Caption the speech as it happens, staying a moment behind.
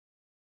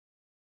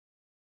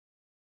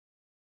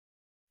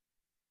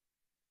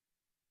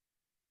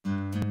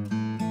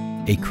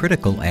A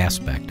critical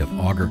aspect of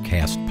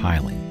Augercast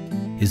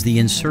piling is the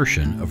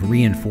insertion of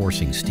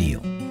reinforcing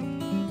steel.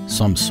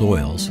 Some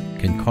soils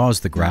can cause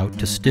the grout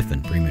to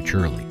stiffen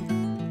prematurely,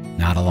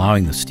 not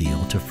allowing the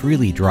steel to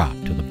freely drop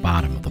to the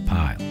bottom of the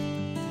pile.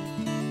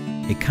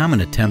 A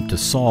common attempt to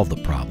solve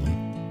the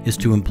problem is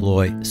to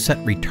employ set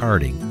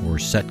retarding or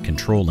set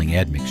controlling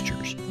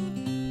admixtures,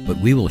 but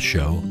we will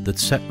show that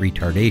set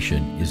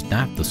retardation is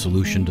not the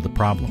solution to the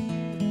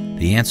problem.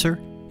 The answer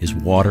is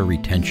water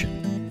retention.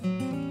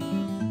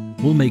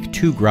 We'll make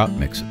two grout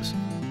mixes,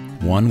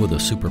 one with a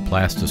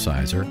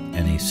superplasticizer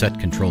and a set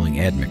controlling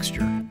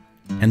admixture,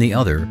 and the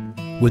other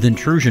with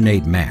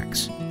Intrusionate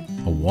Max,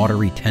 a water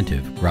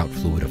retentive grout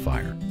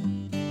fluidifier.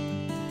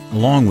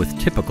 Along with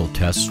typical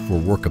tests for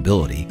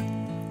workability,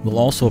 we'll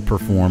also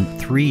perform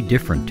 3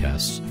 different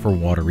tests for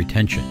water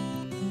retention.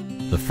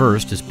 The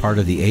first is part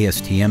of the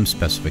ASTM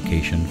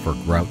specification for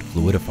grout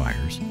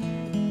fluidifiers.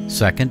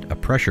 Second, a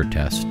pressure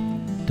test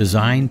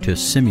designed to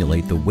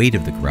simulate the weight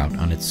of the grout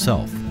on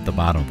itself at the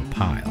bottom of the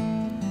pile.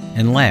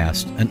 And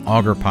last, an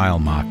auger pile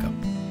mock-up.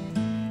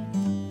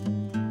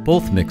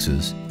 Both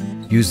mixes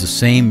use the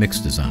same mix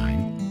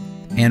design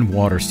and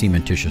water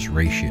cementitious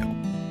ratio.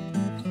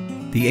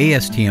 The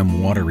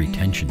ASTM water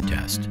retention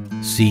test,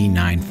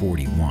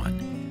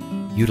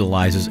 C941,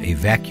 utilizes a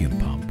vacuum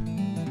pump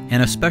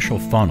and a special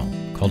funnel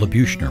called a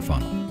Buchner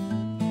funnel.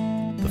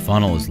 The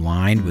funnel is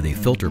lined with a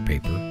filter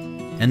paper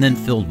and then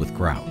filled with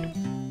grout.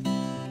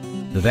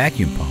 The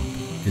vacuum pump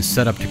is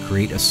set up to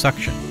create a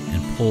suction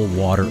and pull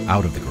water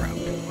out of the grout.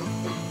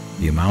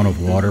 The amount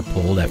of water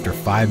pulled after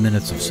 5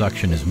 minutes of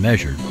suction is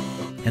measured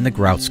and the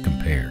grouts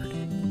compared.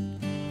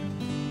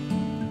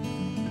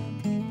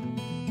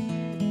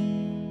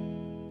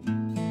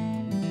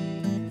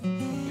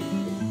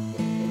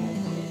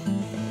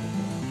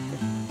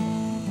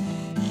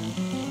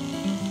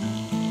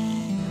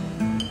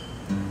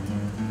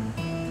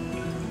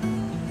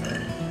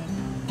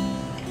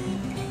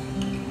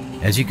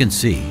 As you can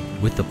see,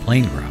 with the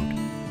plain grout,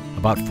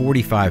 about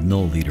 45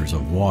 milliliters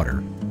of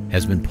water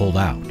has been pulled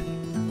out,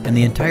 and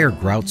the entire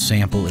grout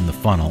sample in the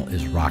funnel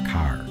is rock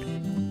hard.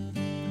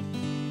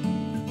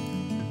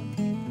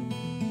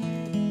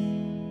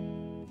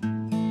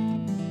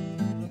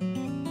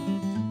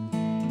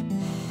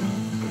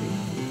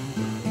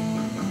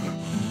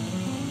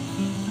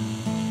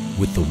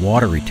 With the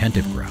water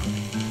retentive grout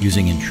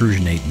using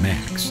Intrusionate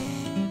Max,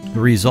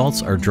 the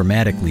results are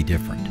dramatically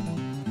different.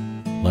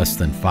 Less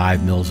than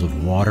 5 mils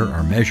of water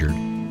are measured,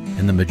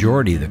 and the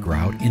majority of the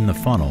grout in the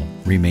funnel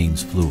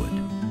remains fluid.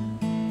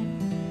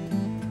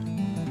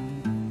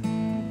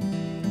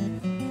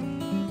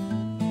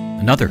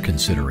 Another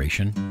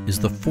consideration is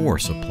the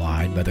force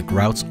applied by the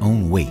grout's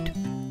own weight,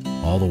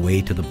 all the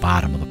way to the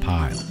bottom of the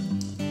pile.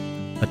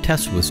 A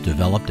test was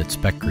developed at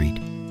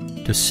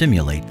Speccrete to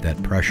simulate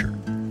that pressure.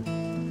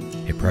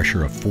 A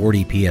pressure of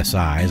 40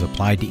 psi is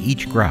applied to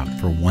each grout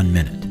for 1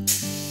 minute.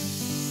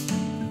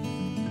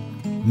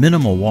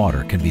 Minimal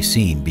water can be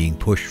seen being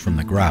pushed from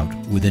the grout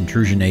with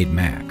Intrusionate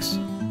Max,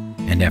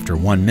 and after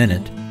 1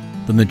 minute,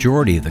 the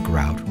majority of the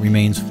grout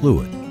remains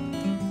fluid.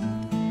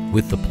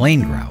 With the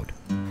plain grout,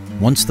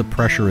 once the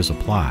pressure is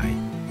applied,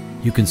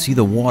 you can see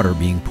the water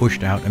being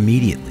pushed out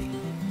immediately,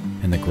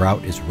 and the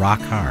grout is rock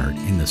hard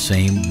in the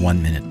same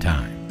 1 minute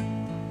time.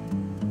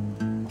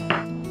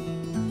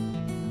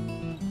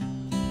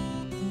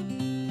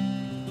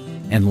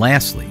 And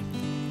lastly,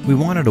 we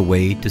wanted a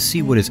way to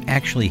see what is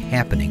actually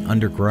happening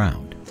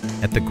underground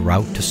at the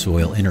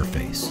grout-to-soil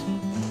interface.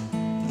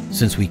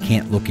 Since we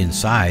can't look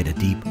inside a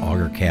deep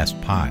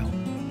Augercast pile,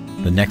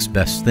 the next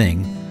best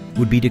thing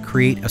would be to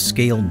create a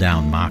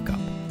scaled-down mock-up.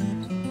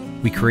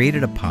 We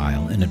created a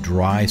pile in a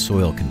dry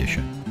soil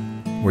condition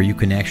where you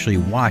can actually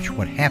watch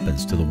what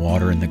happens to the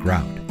water in the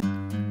grout.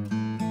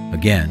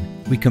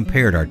 Again, we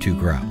compared our 2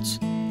 grouts.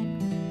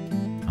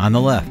 On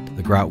the left,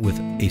 the grout with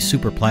a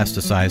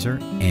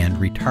superplasticizer and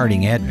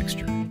retarding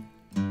admixture,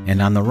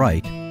 and on the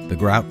right, the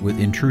grout with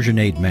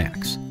Intrusionate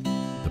Max,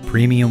 the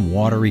premium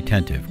water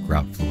retentive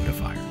grout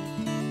fluidifier.